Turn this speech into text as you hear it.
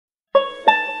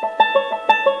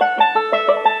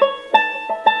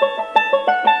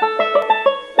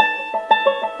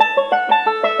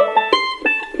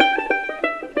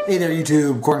Hey there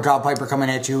YouTube, Corncob Piper coming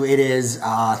at you. It is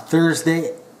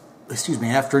Thursday,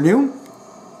 afternoon.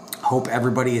 Hope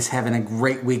everybody is having a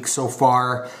great week so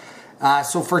far.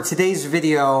 So for today's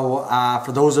video,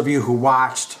 for those of you who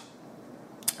watched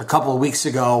a couple of weeks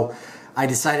ago, I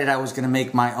decided I was going to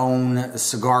make my own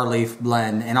cigar leaf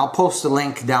blend, and I'll post a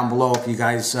link down below if you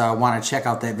guys want to check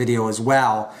out that video as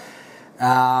well.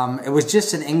 It was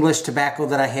just an English tobacco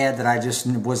that I had that I just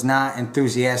was not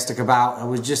enthusiastic about. It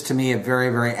was just, to me, a very,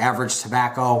 very average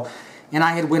tobacco. And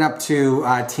I had went up to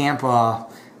Tampa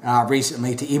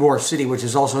recently, to Ybor City, which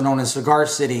is also known as Cigar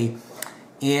City.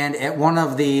 And at one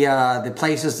of the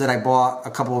places that I bought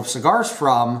a couple of cigars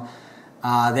from,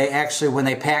 they actually, when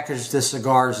they packaged the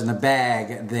cigars in the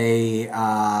bag, they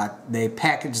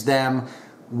packaged them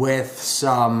with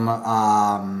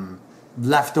some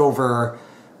leftover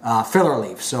filler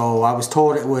leaf. So I was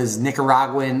told it was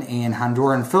Nicaraguan and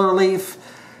Honduran filler leaf.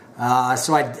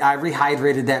 So I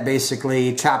rehydrated that,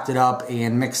 basically chopped it up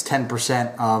and mixed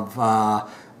 10% of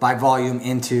by volume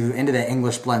into that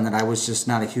English blend that I was just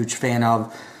not a huge fan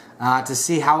of, to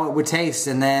see how it would taste.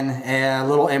 And then a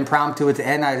little impromptu at the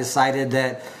end, I decided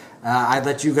that I'd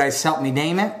let you guys help me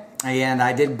name it, and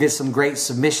I did get some great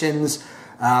submissions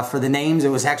for the names. It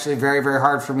was actually very, very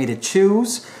hard for me to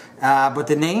choose. But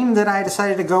the name that I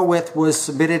decided to go with was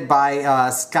submitted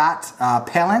by Scott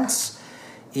Palance,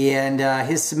 and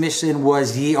his submission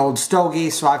was Ye Old Stogie,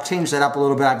 so I've changed that up a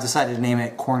little bit. I've decided to name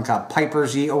it Corncob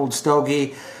Piper's Ye Old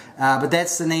Stogie, but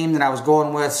that's the name that I was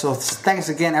going with. So thanks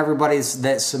again, everybody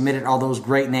that submitted all those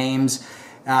great names.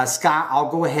 Scott,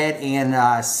 I'll go ahead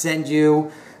and send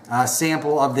you a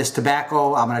sample of this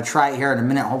tobacco. I'm going to try it here in a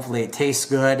minute. Hopefully it tastes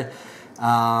good.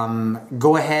 I'll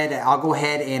go ahead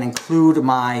and include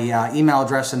my email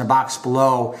address in the box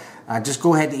below. Just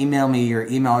go ahead and email me your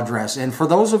email address. And for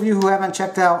those of you who haven't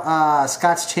checked out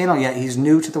Scott's channel yet, he's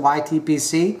new to the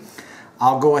YTPC.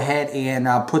 I'll go ahead and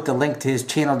put the link to his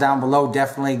channel down below.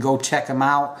 Definitely go check him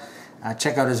out.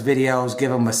 Check out his videos.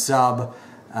 Give him a sub.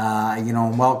 You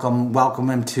know, welcome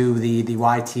him to the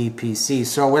YTPC.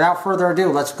 So without further ado,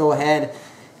 let's go ahead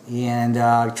and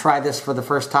try this for the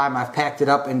first time. I've packed it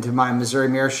up into my Missouri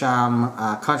Meerschaum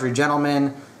Country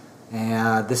Gentleman,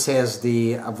 and this has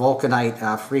the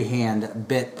Vulcanite freehand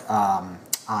bit on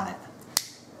it.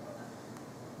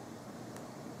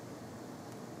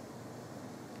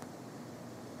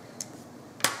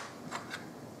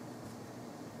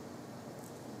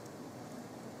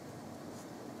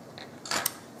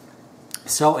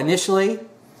 So initially,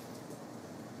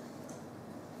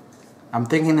 I'm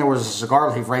thinking there was a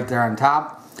cigar leaf right there on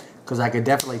top, because I could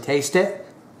definitely taste it.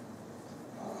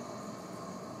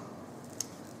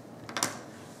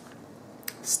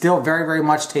 Still very, very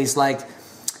much tastes like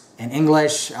an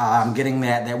English. I'm getting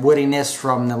that woodiness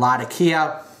from the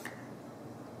Latakia.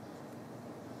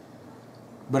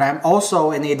 But I'm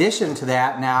also, in addition to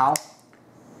that now,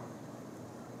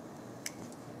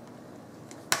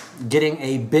 getting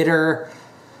a bitter,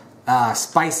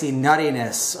 spicy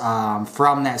nuttiness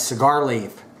from that cigar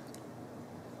leaf.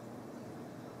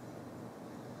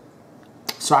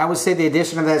 So I would say the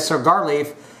addition of that cigar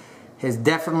leaf has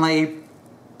definitely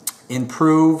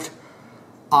improved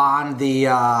on the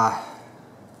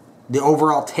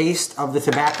overall taste of the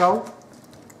tobacco.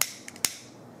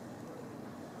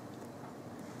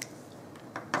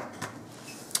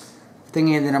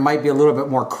 Thinking that it might be a little bit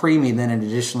more creamy than it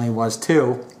additionally was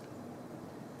too.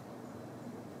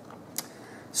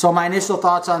 So my initial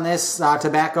thoughts on this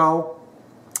tobacco,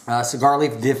 cigar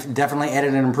leaf definitely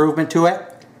added an improvement to it.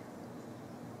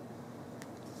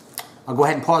 I'll go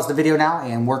ahead and pause the video now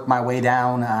and work my way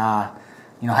down,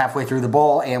 you know, halfway through the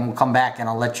bowl, and we'll come back and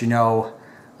I'll let you know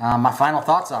my final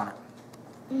thoughts on it.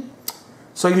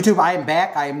 So YouTube, I am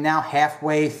back. I am now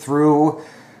halfway through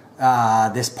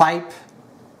this pipe.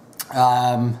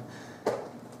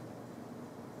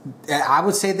 I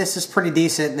would say this is pretty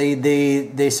decent.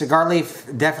 The cigar leaf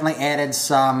definitely added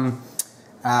some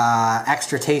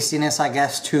extra tastiness, I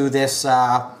guess, to this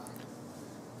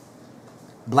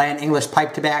bland English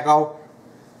pipe tobacco.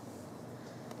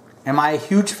 Am I a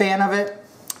huge fan of it?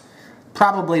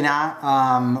 Probably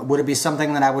not. Would it be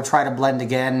something that I would try to blend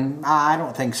again? I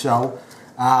don't think so.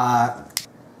 I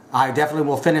definitely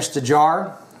will finish the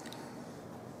jar.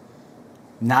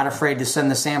 Not afraid to send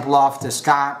the sample off to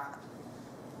Scott.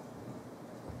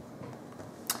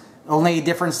 Only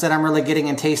difference that I'm really getting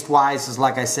in taste-wise is,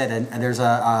 like I said, there's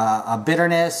a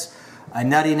bitterness, a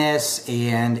nuttiness,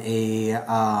 and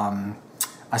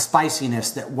a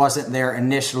spiciness that wasn't there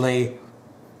initially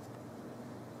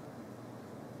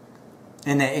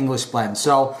in the English blend.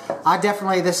 So I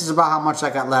definitely, this is about how much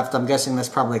I got left. I'm guessing that's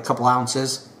probably a couple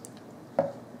ounces.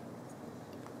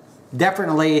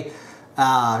 definitely,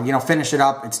 you know, finish it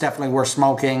up. It's definitely worth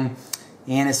smoking.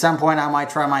 And at some point, I might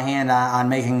try my hand on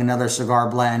making another cigar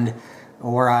blend,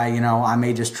 or you know, I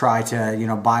may just try to, you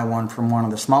know, buy one from one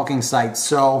of the smoking sites.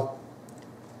 So,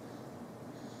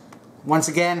 once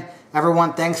again,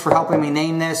 everyone, thanks for helping me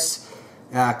name this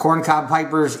Corncob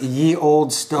Piper's Ye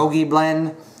Old Stogie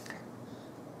Blend.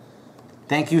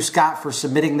 Thank you, Scott, for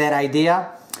submitting that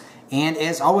idea. And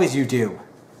as always, YouTube,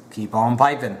 keep on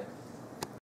piping.